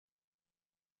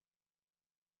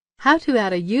How to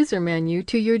add a user menu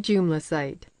to your Joomla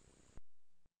site.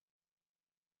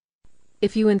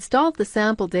 If you installed the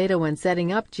sample data when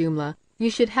setting up Joomla, you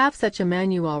should have such a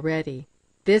menu already.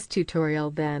 This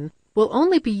tutorial, then, will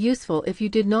only be useful if you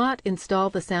did not install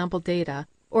the sample data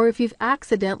or if you've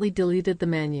accidentally deleted the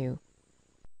menu.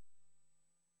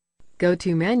 Go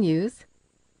to Menus,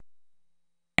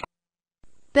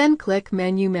 then click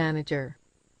Menu Manager.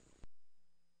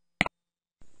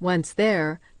 Once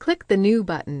there, click the New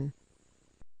button.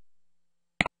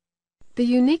 The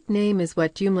unique name is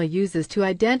what Joomla uses to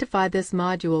identify this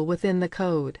module within the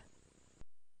code.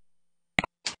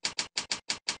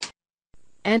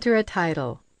 Enter a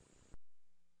title.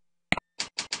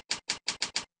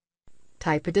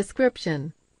 Type a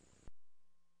description.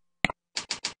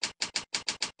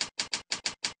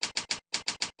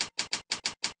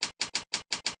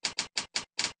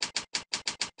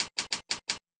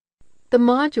 The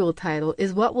module title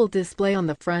is what will display on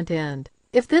the front end.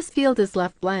 If this field is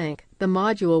left blank, the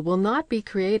module will not be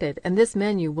created and this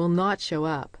menu will not show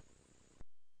up.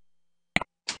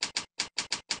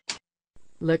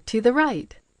 Look to the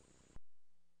right.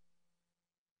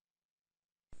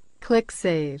 Click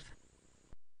Save.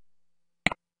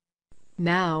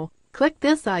 Now, click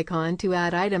this icon to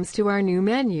add items to our new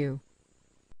menu.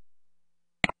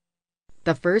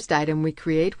 The first item we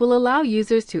create will allow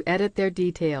users to edit their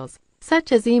details,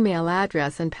 such as email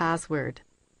address and password.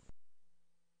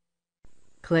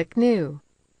 Click New.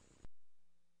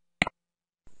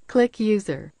 Click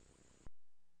User.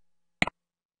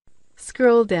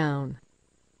 Scroll down.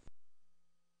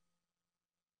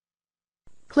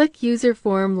 Click User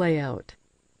Form Layout.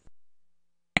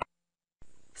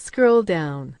 Scroll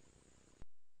down.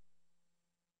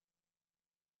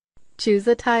 Choose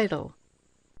a title.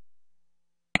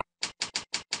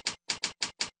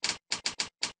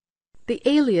 The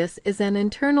alias is an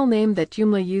internal name that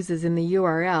Joomla uses in the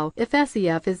URL if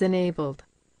SEF is enabled.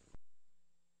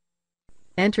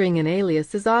 Entering an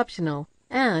alias is optional,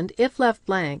 and if left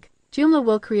blank, Joomla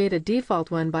will create a default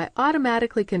one by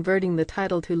automatically converting the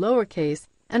title to lowercase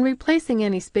and replacing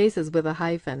any spaces with a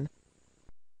hyphen.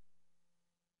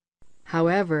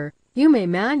 However, you may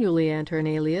manually enter an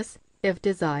alias if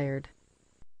desired.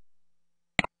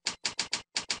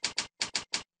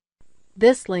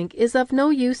 This link is of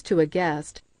no use to a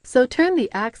guest, so turn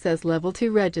the access level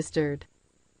to registered.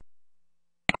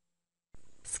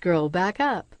 Scroll back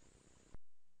up.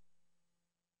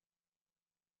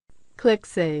 Click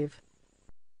Save.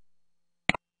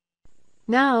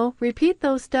 Now, repeat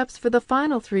those steps for the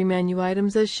final 3 menu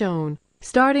items as shown,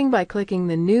 starting by clicking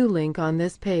the New link on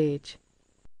this page.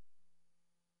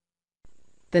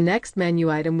 The next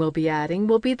menu item we'll be adding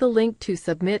will be the link to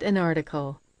submit an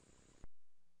article.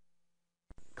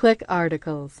 Click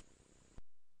Articles.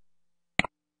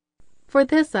 For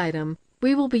this item,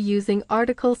 we will be using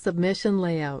Article Submission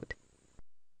Layout.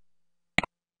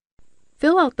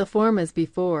 Fill out the form as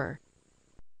before.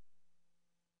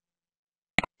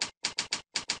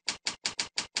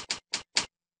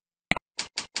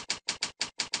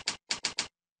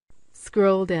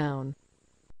 Scroll down.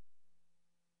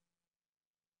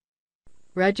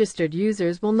 Registered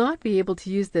users will not be able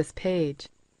to use this page.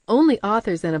 Only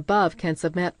authors and above can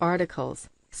submit articles,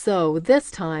 so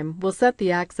this time we'll set the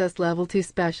access level to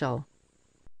Special.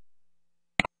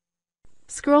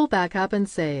 Scroll back up and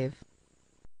save.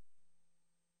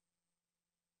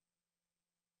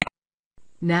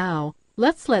 Now,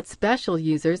 let's let special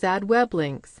users add web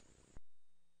links.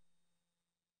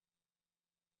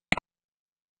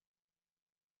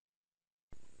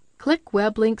 Click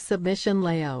Web Link Submission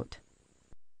Layout.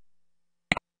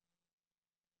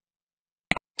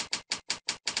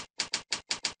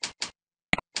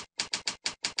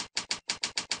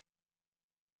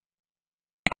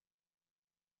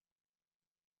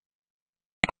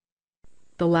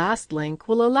 The last link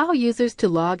will allow users to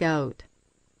log out.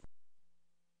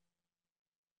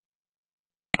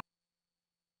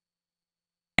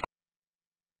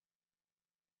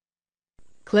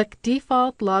 Click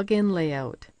Default Login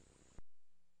Layout.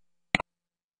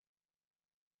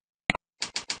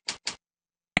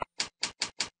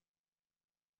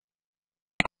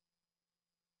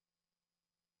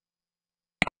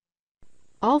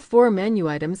 All 4 menu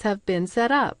items have been set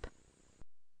up.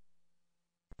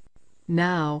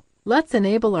 Now, let's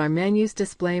enable our Menus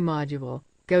Display module.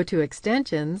 Go to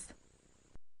Extensions,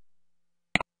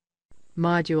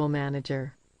 Module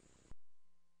Manager.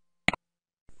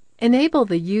 Enable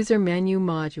the User Menu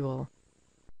module.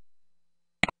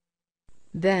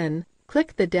 Then,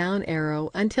 click the down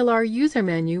arrow until our user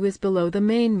menu is below the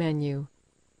main menu.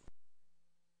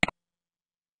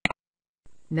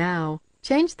 Now,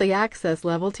 Change the access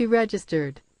level to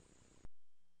registered.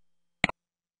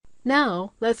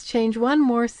 Now, let's change one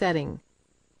more setting.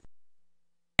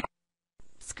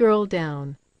 Scroll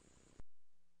down.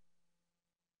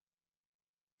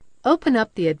 Open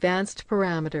up the Advanced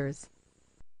Parameters.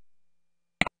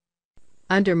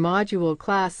 Under Module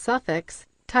Class Suffix,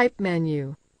 type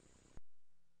Menu.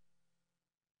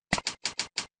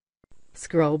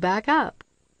 Scroll back up.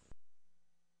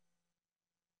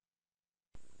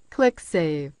 Click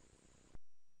Save.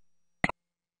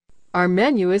 Our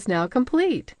menu is now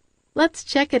complete. Let's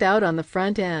check it out on the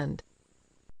front end.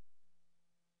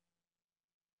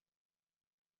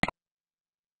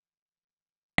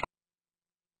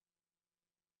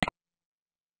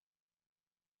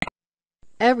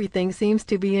 Everything seems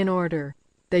to be in order.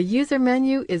 The user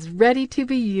menu is ready to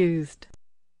be used.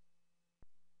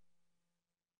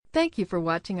 Thank you for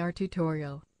watching our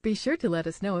tutorial. Be sure to let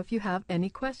us know if you have any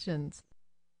questions.